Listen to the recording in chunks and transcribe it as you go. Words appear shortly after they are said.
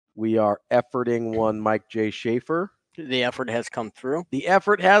We are efforting one Mike Schaefer. The effort has come through. The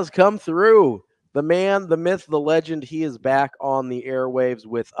effort has come through. The man, the myth, the legend, he is back on the airwaves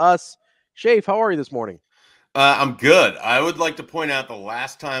with us. Schaefer, how are you this morning? I'm good. I would like to point out the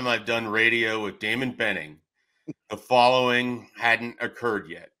last time I've done radio with Damon Benning, the following hadn't occurred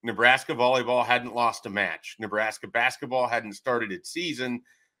yet. Nebraska volleyball hadn't lost a match. Nebraska basketball hadn't started its season.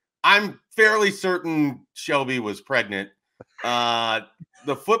 I'm fairly certain Shelby was pregnant.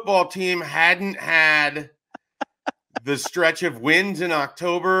 The football team hadn't had the stretch of wins in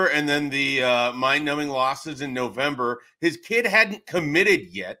October and then the mind-numbing losses in November. His kid hadn't committed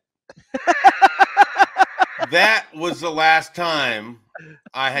yet. That was the last time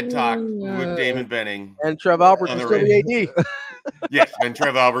I had talked with Damon Benning. And Trev Alberts was still the AD. Yes, and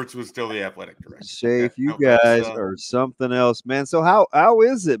Trev Alberts was still the athletic director. Schaefer, you guys are something else, man. So how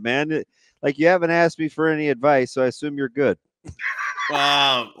is it, man? Like, you haven't asked me for any advice, so I assume you're good.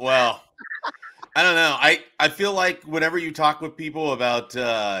 Well, I don't know. I feel like whenever you talk with people about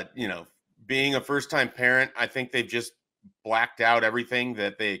being a first-time parent, I think they've just blacked out everything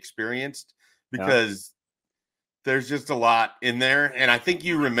that they experienced because there's just a lot in there, and I think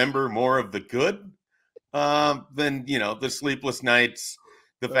you remember more of the good than the sleepless nights,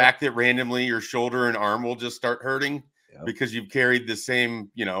 the fact that randomly your shoulder and arm will just start hurting because you've carried the same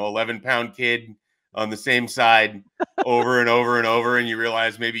 11-pound kid on the same side over and over and over, and you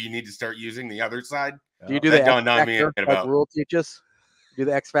realize maybe you need to start using the other side. Do you do the X factor like Rhule teaches? Do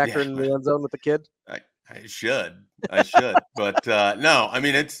the X factor in the end zone with the kid? I should, but no. I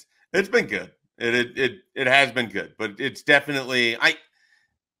mean, it's been good. It has been good, but it's definitely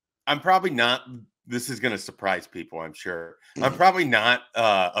I'm probably not. This is going to surprise people, I'm sure. I'm probably not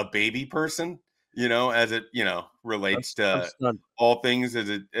a baby person, as it relates to all things as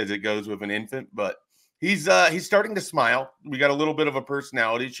it goes with an infant. But he's starting to smile. We got a little bit of a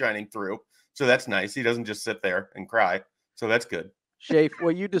personality shining through, so that's nice. He doesn't just sit there and cry, so that's good. Schaefer,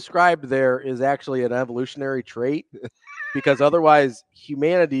 what you described there is actually an evolutionary trait, because otherwise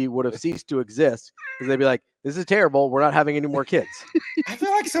humanity would have ceased to exist because they'd be like, this is terrible. We're not having any more kids. I feel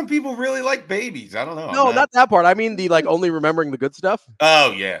like some people really like babies. I don't know. No, not that part. I mean, the only remembering the good stuff.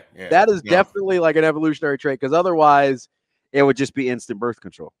 Oh, yeah. That is definitely like an evolutionary trait, because otherwise it would just be instant birth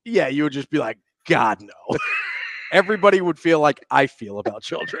control. Yeah, you would just be like, God, no. Everybody would feel like I feel about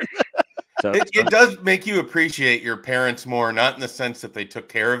children. So it does make you appreciate your parents more, not in the sense that they took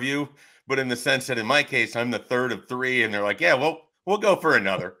care of you, but in the sense that in my case, I'm the third of three, and they're like, yeah, we'll go for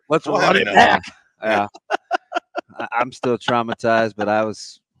another. We'll run it back. Yeah. I'm still traumatized, but I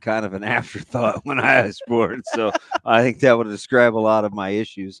was kind of an afterthought when I was born. So I think that would describe a lot of my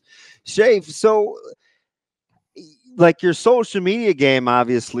issues. Schaefer, so like your social media game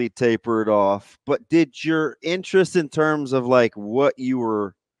obviously tapered off, but did your interest in terms of like what you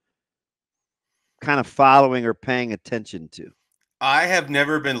were kind of following or paying attention to? I have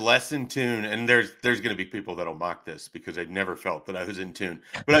never been less in tune, and there's going to be people that'll mock this because I've never felt that I was in tune,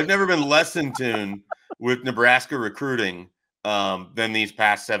 but I've never been less in tune with Nebraska recruiting than these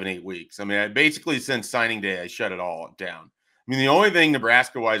past 7-8 weeks. I mean, basically since signing day, I shut it all down. I mean, the only thing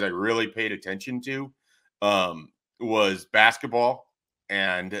Nebraska-wise I really paid attention to was basketball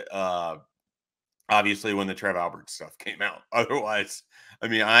and obviously when the Trev Alberts stuff came out. Otherwise, I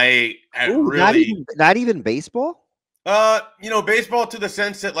mean, I really not even baseball. Baseball to the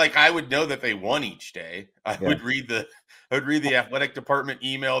sense that like I would know that they won each day. I would read the athletic department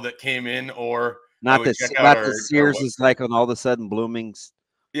email that came in, or not the Sears is like on all of a sudden blooming.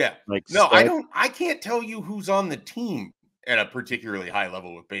 Yeah, like no, I can't tell you who's on the team at a particularly high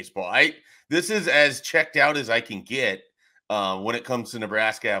level with baseball. This is as checked out as I can get when it comes to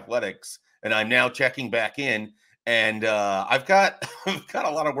Nebraska athletics, and I'm now checking back in, and I've got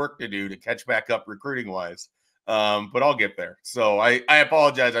a lot of work to do to catch back up recruiting wise. But I'll get there. So I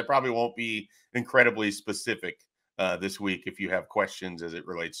apologize. I probably won't be incredibly specific this week if you have questions as it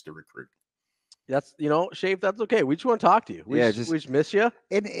relates to recruiting. That's, Schaefer, that's okay. We just want to talk to you. We just miss you.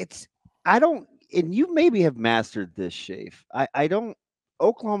 And you maybe have mastered this, Schaefer. I don't,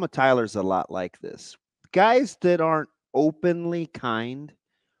 Oklahoma Tyler's a lot like this. Guys that aren't openly kind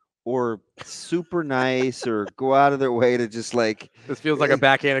or super nice or go out of their way to just like. This feels like a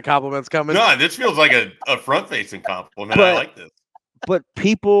backhanded compliment's coming. No, this feels like a front-facing compliment. I like this. But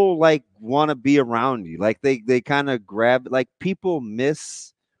people like want to be around you. Like they kind of grab, like people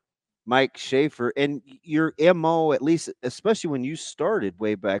miss Mike Schaefer, and your MO, at least, especially when you started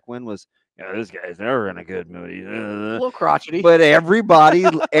way back when, was, this guy's never in a good mood. A little crotchety. But everybody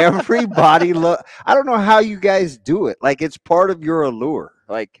look. I don't know how you guys do it. Like it's part of your allure.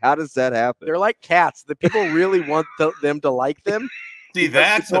 Like, how does that happen? They're like cats. The people really want them to like them. See,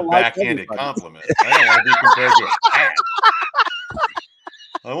 that's a don't like backhanded everybody. compliment. I don't want to be compared to a cat.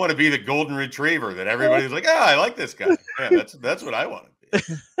 I want to be the golden retriever that everybody's like, I like this guy. Yeah, that's what I want to be.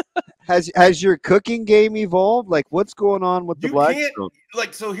 Has your cooking game evolved? Like, what's going on with the You black can't stroke?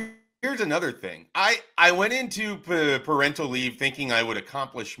 like. So here's another thing. I went into parental leave thinking I would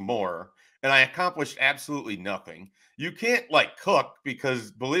accomplish more, and I accomplished absolutely nothing. You can't like cook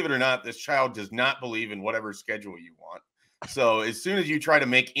because, believe it or not, this child does not believe in whatever schedule you want. So as soon as you try to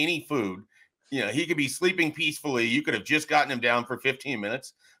make any food, he could be sleeping peacefully. You could have just gotten him down for 15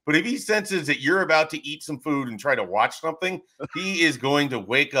 minutes. But if he senses that you're about to eat some food and try to watch something, he is going to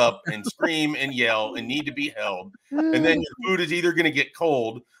wake up and scream and yell and need to be held. And then your food is either going to get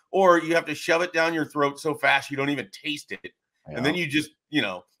cold or you have to shove it down your throat so fast you don't even taste it. Yeah. And then you just,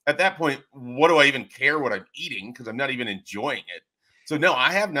 at that point, what do I even care what I'm eating? Because I'm not even enjoying it. So no,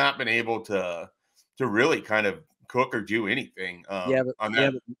 I have not been able to really kind of cook or do anything. On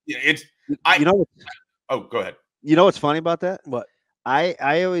that. Oh, go ahead. You know what's funny about that? What?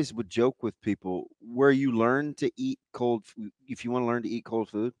 I always would joke with people where you learn to eat cold food. If you want to learn to eat cold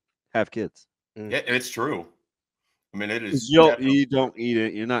food, have kids. Yeah, it's true. I mean, it is. You don't eat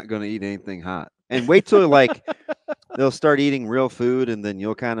it. You're not going to eat anything hot. And wait till like they'll start eating real food, and then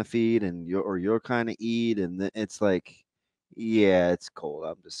you'll kind of feed, and you'll kind of eat, and then it's like, yeah, it's cold.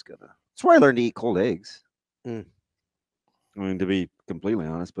 I'm just gonna. That's where I learned to eat cold eggs. I mean, to be completely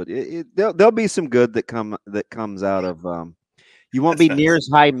honest, but there'll be some good that comes out of. You won't be near as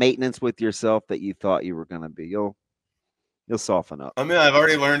high maintenance with yourself that you thought you were going to be. You'll soften up. I mean, I've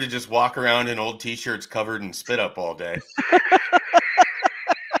already learned to just walk around in old T-shirts covered in spit up all day.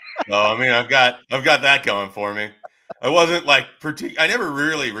 So, I mean, I've got that going for me. I wasn't like I never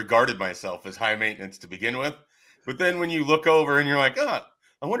really regarded myself as high maintenance to begin with. But then when you look over and you're like, I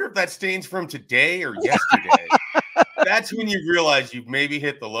wonder if that stain's from today or yesterday. That's when you realize you've maybe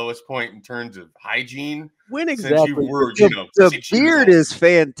hit the lowest point in terms of hygiene. When exactly? Since you were, the beard is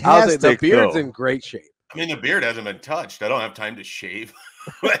fantastic. The beard's in great shape. I mean, the beard hasn't been touched. I don't have time to shave.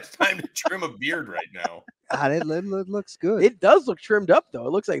 It's time to trim a beard right now. God, it looks good. It does look trimmed up, though.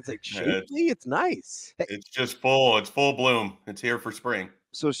 It looks like it's like shapely. It's nice. It's just full. It's full bloom. It's here for spring.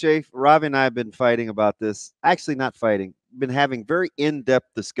 So, Schaefer, Ravi and I have been fighting about this. Actually, not fighting. Been having very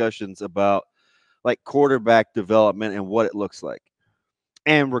in-depth discussions about like quarterback development and what it looks like.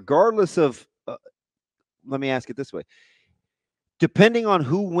 And regardless of, let me ask it this way. Depending on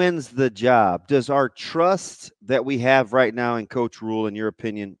who wins the job, does our trust that we have right now in Coach Rhule, in your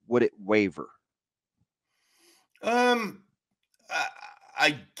opinion, would it waver? I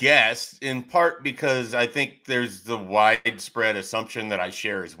guess in part because I think there's the widespread assumption that I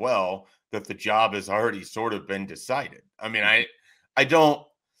share as well that the job has already sort of been decided. I mean, I don't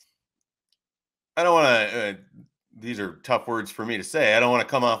want to, these are tough words for me to say. I don't want to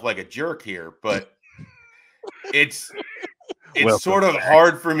come off like a jerk here, but it's sort of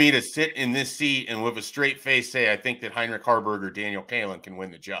hard for me to sit in this seat and with a straight face say, I think that Heinrich Haarberg or Daniel Kalen can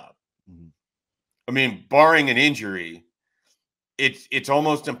win the job. Mm-hmm. I mean, barring an injury, it's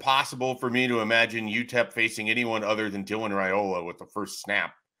almost impossible for me to imagine UTEP facing anyone other than Dylan Raiola with the first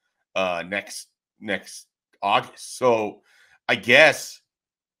snap next August. So I guess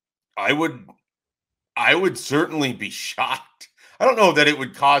I would certainly be shocked. I don't know that it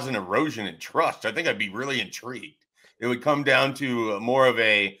would cause an erosion in trust. I think I'd be really intrigued. It would come down to more of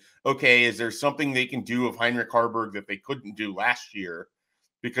okay, is there something they can do of Heinrich Haarberg that they couldn't do last year?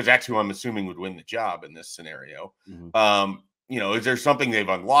 Because that's who I'm assuming would win the job in this scenario. Mm-hmm. Is there something they've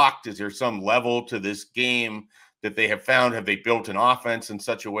unlocked? Is there some level to this game that they have found? Have they built an offense in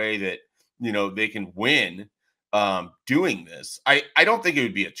such a way that, they can win doing this? I don't think it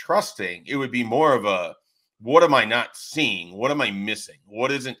would be a trust thing. It would be more of a, what am I not seeing? What am I missing?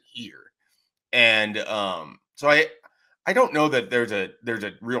 What isn't here? And so I don't know that there's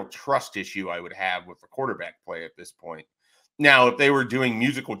a real trust issue I would have with the quarterback play at this point. Now, if they were doing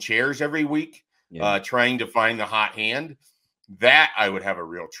musical chairs every week, trying to find the hot hand, that I would have a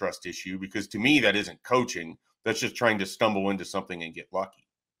real trust issue, because to me, that isn't coaching. That's just trying to stumble into something and get lucky.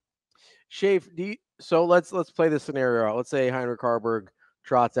 Schaefer, so let's play this scenario out. Let's say Heinrich Haarberg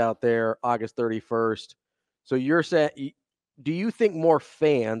trots out there August 31st. So you're saying, do you think more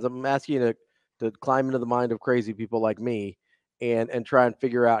fans, I'm asking you to climb into the mind of crazy people like me and try and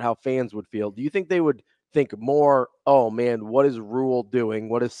figure out how fans would feel. Do you think they would think more, oh man, what is Rhule doing?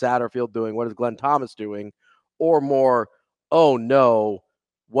 What is Satterfield doing? What is Glenn Thomas doing? Or more, oh no,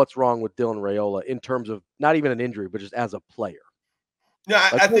 what's wrong with Dylan Raiola in terms of not even an injury, but just as a player? No,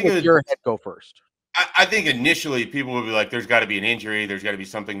 I think your head go first. I think initially people would be like, there's got to be an injury. There's got to be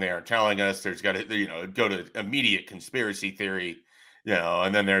something they aren't telling us. There's got to, go to immediate conspiracy theory.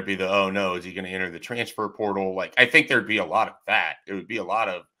 And then there'd be oh no, is he going to enter the transfer portal? Like, I think there'd be a lot of that. It would be a lot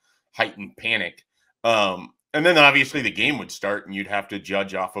of heightened panic. And then obviously the game would start and you'd have to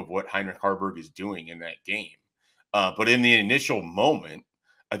judge off of what Heinrich Harburg is doing in that game. But in the initial moment,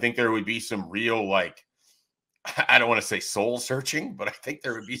 I think there would be some real, like, I don't want to say soul searching, but I think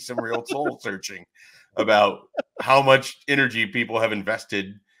there would be some real soul searching about how much energy people have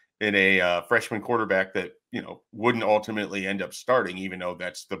invested in a freshman quarterback that, wouldn't ultimately end up starting, even though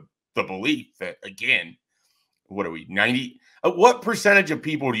that's the belief that, again, what are we, 90? What percentage of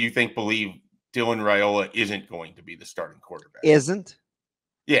people do you think believe Dylan Raiola isn't going to be the starting quarterback? Isn't?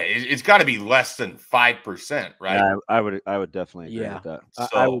 Yeah, it's got to be less than 5%, right? Yeah, I would definitely agree with that.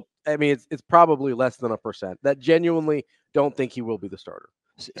 So, I mean, it's probably less than 1% that genuinely don't think he will be the starter.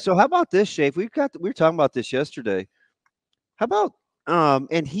 So how about this, Shafe? We were talking about this yesterday. How about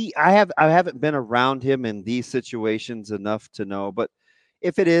and I haven't been around him in these situations enough to know, but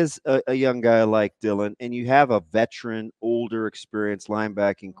if it is a young guy like Dylan and you have a veteran, older, experienced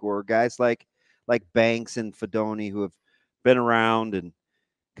linebacking core, guys like Banks and Fedoni who have been around and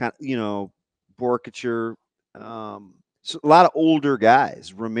kind of, Borkature, so a lot of older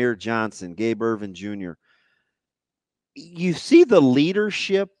guys, Ramir Johnson, Gabe Irvin Jr. You see the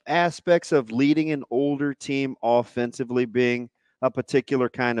leadership aspects of leading an older team offensively being a particular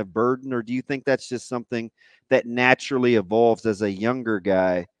kind of burden, or do you think that's just something that naturally evolves as a younger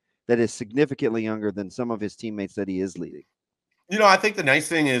guy that is significantly younger than some of his teammates that he is leading? I think the nice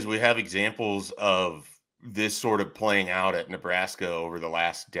thing is we have examples of this sort of playing out at Nebraska over the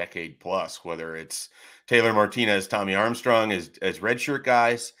last decade plus, whether it's Taylor Martinez, Tommy Armstrong as redshirt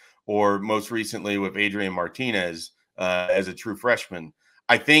guys, or most recently with Adrian Martinez as a true freshman.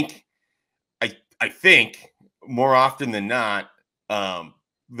 I think more often than not,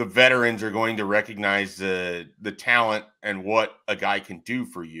 the veterans are going to recognize the talent and what a guy can do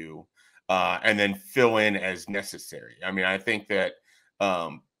for you, and then fill in as necessary. I mean, I think that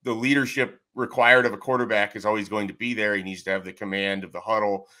the leadership required of a quarterback is always going to be there. He needs to have the command of the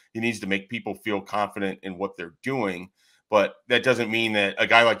huddle. He needs to make people feel confident in what they're doing. But that doesn't mean that a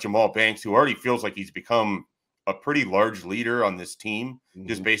guy like Jamal Banks, who already feels like he's become a pretty large leader on this team,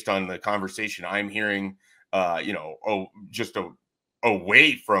 just based on the conversation I'm hearing, just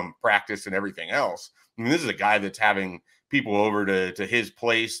away from practice and everything else. I mean, this is a guy that's having people over to his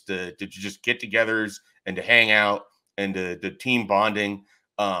place to just get-togethers and to hang out and the team bonding.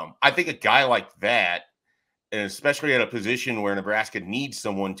 I think a guy like that, and especially at a position where Nebraska needs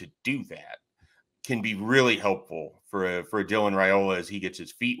someone to do that, can be really helpful for Dylan Raiola as he gets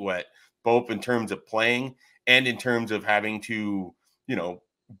his feet wet, both in terms of playing and in terms of having to,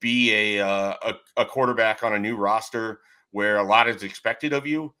 be a quarterback on a new roster where a lot is expected of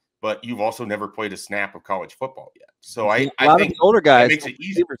you, but you've also never played a snap of college football yet. So I think older guys makes it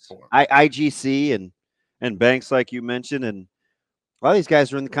easier for him. IGC and Banks, like you mentioned, and a lot of these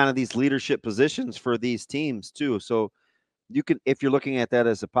guys are in kind of these leadership positions for these teams too. So you can, if you're looking at that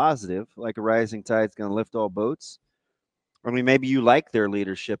as a positive, like a rising tide's going to lift all boats. I mean, maybe you like their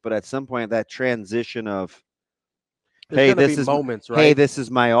leadership, but at some point that transition of, hey, this is moments, right? Hey, this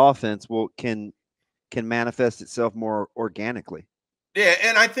is my offense. Well, can manifest itself more organically. Yeah,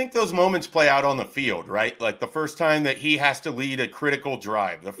 and I think those moments play out on the field, right? Like the first time that he has to lead a critical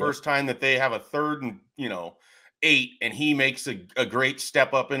drive, the first time that they have a 3rd and 8, and he makes a great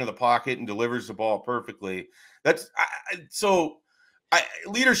step up into the pocket and delivers the ball perfectly.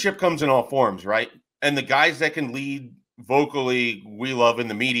 Leadership comes in all forms, right? And the guys that can lead vocally, we love in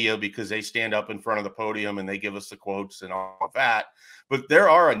the media because they stand up in front of the podium and they give us the quotes and all of that. But there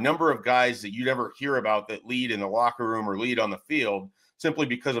are a number of guys that you never hear about that lead in the locker room or lead on the field simply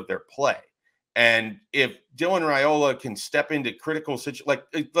because of their play. And if Dylan Raiola can step into critical situations, like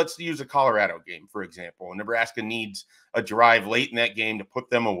let's use a Colorado game, for example, and Nebraska needs a drive late in that game to put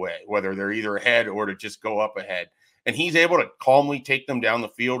them away, whether they're either ahead or to just go up ahead. And he's able to calmly take them down the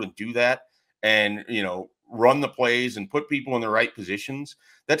field and do that and, run the plays and put people in the right positions.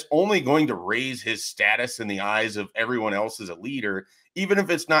 That's only going to raise his status in the eyes of everyone else as a leader, even if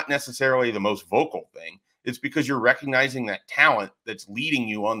it's not necessarily the most vocal thing. It's because you're recognizing that talent that's leading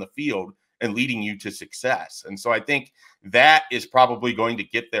you on the field and leading you to success. And so I think that is probably going to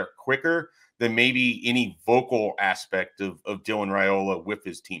get there quicker than maybe any vocal aspect of Dylan Raiola with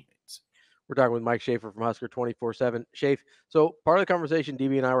his teammates. We're talking with Mike Schaefer from Husker 24/7. Schaefer, so part of the conversation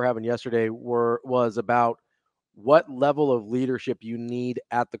DB and I were having yesterday was about what level of leadership you need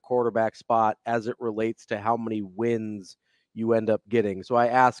at the quarterback spot as it relates to how many wins you end up getting. So I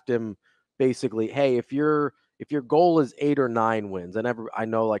asked him basically, hey, if you're if your goal is 8 or 9 wins, and I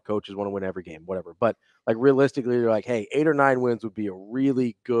know like coaches want to win every game, whatever, but like realistically, you're like, hey, 8 or 9 wins would be a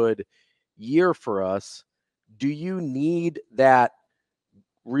really good year for us. Do you need that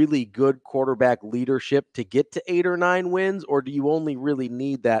really good quarterback leadership to get to 8 or 9 wins, or do you only really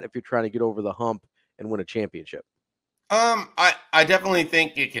need that if you're trying to get over the hump and win a championship? I definitely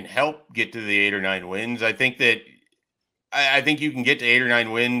think it can help get to the 8 or 9 wins. I think you can get to 8 or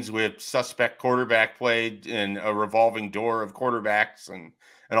 9 wins with suspect quarterback play and a revolving door of quarterbacks and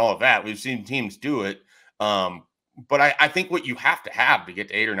all of that. We've seen teams do it. But I think what you have to get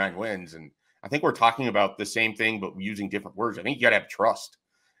to 8 or 9 wins, and I think we're talking about the same thing, but using different words. I think you got to have trust.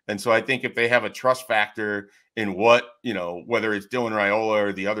 And so I think if they have a trust factor in what, whether it's Dylan Raiola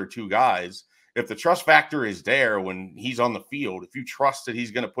or the other two guys, if the trust factor is there when he's on the field, if you trust that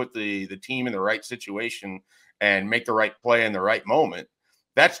he's going to put the team in the right situation and make the right play in the right moment,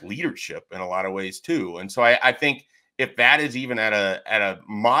 that's leadership in a lot of ways too. And so I think if that is even at a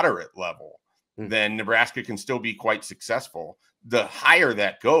moderate level, then Nebraska can still be quite successful. The higher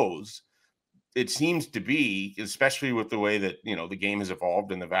that goes, it seems to be, especially with the way that, the game has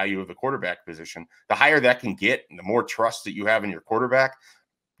evolved and the value of the quarterback position, the higher that can get and the more trust that you have in your quarterback,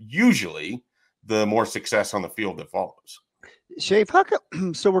 usually the more success on the field that follows. Schaefer, how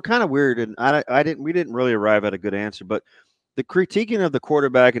come, so we're kind of weird, and we didn't really arrive at a good answer, but the critiquing of the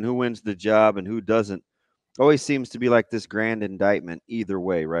quarterback and who wins the job and who doesn't always seems to be like this grand indictment either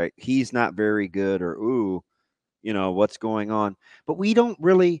way, right? He's not very good, or what's going on, but we don't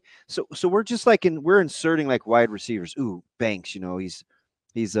really. So we're just like we're inserting like wide receivers. Ooh, Banks,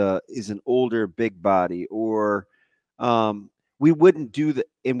 he's an older big body, or we wouldn't do that,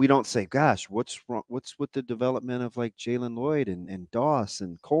 and we don't say, gosh, what's wrong? What's with the development of like Jalen Lloyd and Doss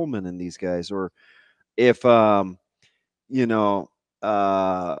and Coleman and these guys? Or if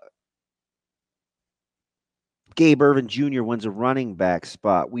Gabe Irvin Jr. wins a running back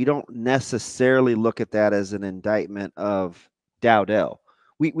spot, we don't necessarily look at that as an indictment of Dowdell.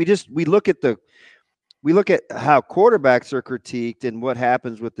 We look at how quarterbacks are critiqued and what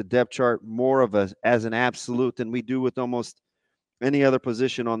happens with the depth chart more of as an absolute than we do with almost any other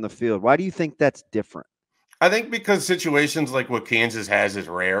position on the field. Why do you think that's different? I think because situations like what Kansas has is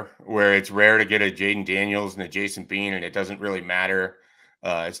rare, where it's rare to get a Jaden Daniels and a Jason Bean, and it doesn't really matter.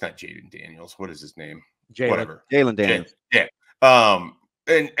 It's not Jaden Daniels. What is his name? Whatever. Jalen Daniels. Yeah.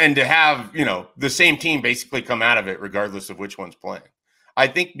 And to have, the same team basically come out of it regardless of which one's playing. I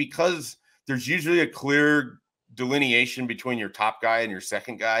think because there's usually a clear delineation between your top guy and your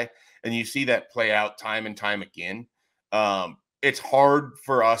second guy, and you see that play out time and time again. It's hard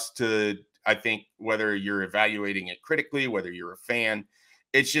for us to, I think, whether you're evaluating it critically, whether you're a fan,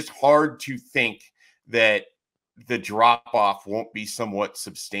 it's just hard to think that the drop-off won't be somewhat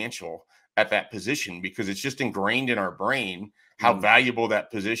substantial at that position, because it's just ingrained in our brain how valuable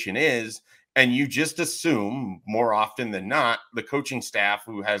that position is. And you just assume more often than not, the coaching staff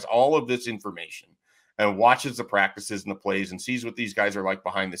who has all of this information and watches the practices and the plays and sees what these guys are like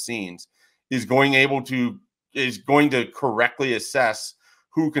behind the scenes is going to correctly assess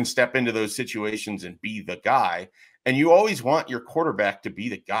who can step into those situations and be the guy. And you always want your quarterback to be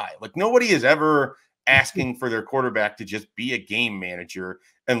the guy. Like, nobody is ever asking for their quarterback to just be a game manager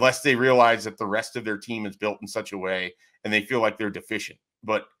unless they realize that the rest of their team is built in such a way and they feel like they're deficient.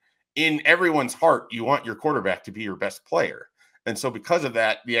 But in everyone's heart, you want your quarterback to be your best player. And so because of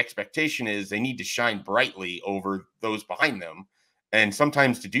that, the expectation is they need to shine brightly over those behind them. And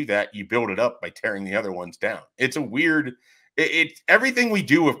sometimes to do that, you build it up by tearing the other ones down. It's a weird, it's everything we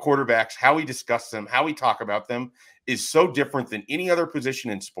do with quarterbacks, how we discuss them, how we talk about them is so different than any other position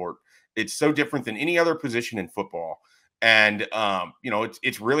in sport. It's so different than any other position in football. And,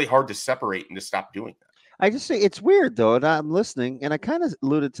 it's really hard to separate and to stop doing that. I just say it's weird, though, and I'm listening, and I kind of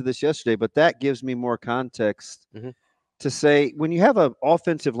alluded to this yesterday, but that gives me more context to say when you have an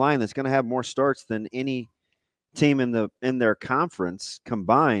offensive line that's going to have more starts than any team in their conference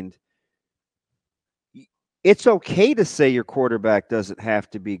combined, it's okay to say your quarterback doesn't have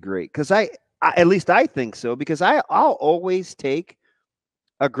to be great, because I at least I think so, because I'll always take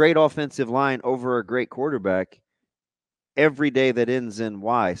a great offensive line over a great quarterback every day that ends in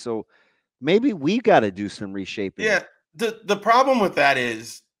Y. So maybe we got to do some reshaping. Yeah. The problem with that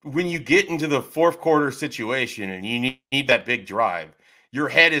is when you get into the fourth quarter situation and you need that big drive, your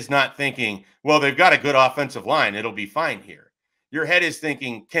head is not thinking, well, they've got a good offensive line, it'll be fine here. Your head is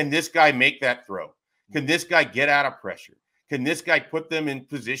thinking, can this guy make that throw? Can this guy get out of pressure? Can this guy put them in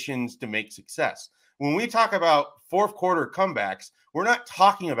positions to make success? When we talk about fourth quarter comebacks, we're not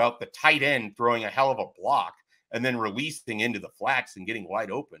talking about the tight end throwing a hell of a block and then releasing into the flats and getting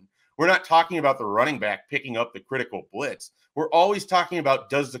wide open. we're not talking about the running back picking up the critical blitz. We're always talking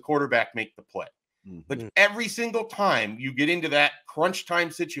about, does the quarterback make the play? Like every single time you get into that crunch time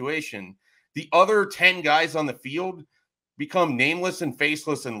situation, the other 10 guys on the field become nameless and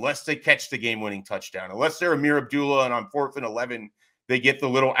faceless unless they catch the game-winning touchdown. Unless they're Amir Abdullah and on 4th and 11, they get the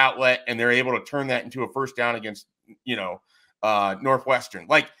little outlet and they're able to turn that into a first down against, Northwestern.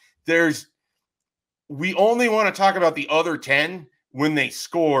 Like we only want to talk about the other 10 when they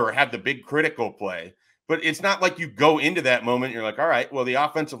score or have the big critical play. But it's not like you go into that moment and you're like, all right, well, the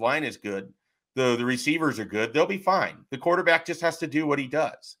offensive line is good. The receivers are good. They'll be fine. The quarterback just has to do what he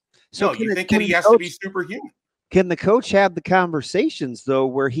does. So no, you think that he has to be superhuman. Can the coach have the conversations, though,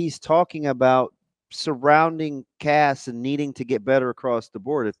 where he's talking about surrounding casts and needing to get better across the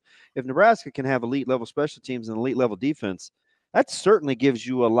board? If Nebraska can have elite-level special teams and elite-level defense, that certainly gives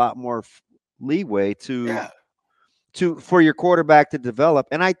you a lot more leeway for your quarterback to develop.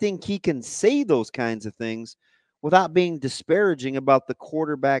 And I think he can say those kinds of things without being disparaging about the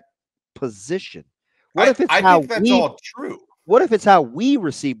quarterback position. I think that's all true. What if it's how we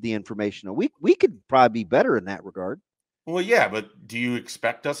receive the information? We could probably be better in that regard. Well, yeah, but do you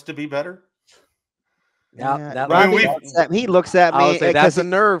expect us to be better? Yeah, Ravi, he looks at me. Say, that's a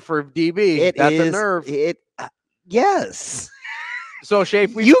nerve for DB. That's a nerve. Yes. So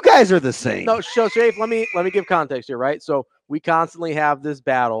Schaefer, you guys are the same. No, so Schaefer, let me give context here, right? So we constantly have this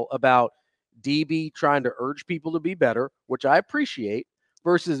battle about DB trying to urge people to be better, which I appreciate,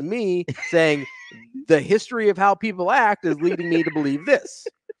 versus me saying the history of how people act is leading me to believe this,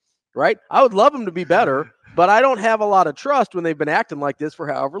 right? I would love them to be better, but I don't have a lot of trust when they've been acting like this for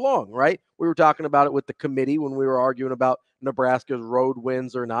however long, right? We were talking about it with the committee when we were arguing about Nebraska's road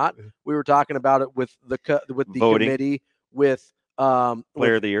wins or not. We were talking about it with the committee with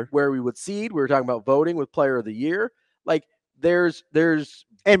player of the year, where we would seed. We were talking about voting with player of the year. Like there's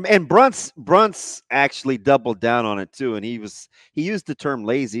and Brunt's actually doubled down on it too. And he used the term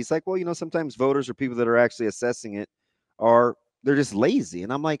lazy. He's like, well, sometimes voters or people that are actually assessing it they're just lazy.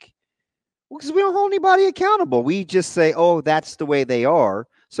 And I'm like, well, because we don't hold anybody accountable. We just say, oh, that's the way they are.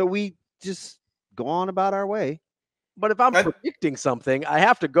 So we just go on about our way. But if I'm predicting something, I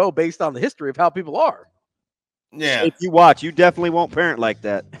have to go based on the history of how people are. Yeah. If you watch, you definitely won't parent like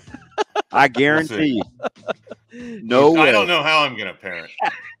that. I guarantee you. No way. I don't know how I'm going to parent.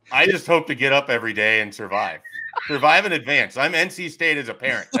 I just hope to get up every day and survive. Survive and advance. I'm NC State as a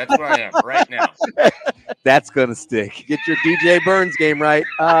parent. That's what I am right now. That's going to stick. Get your DJ Burns game right.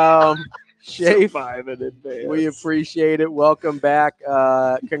 Schaefer, we appreciate it. Welcome back.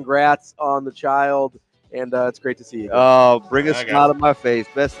 Congrats on the child. And it's great to see you. Oh, bring a smile on my face.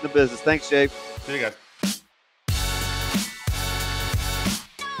 Best in the business. Thanks, Schaefer. See you guys.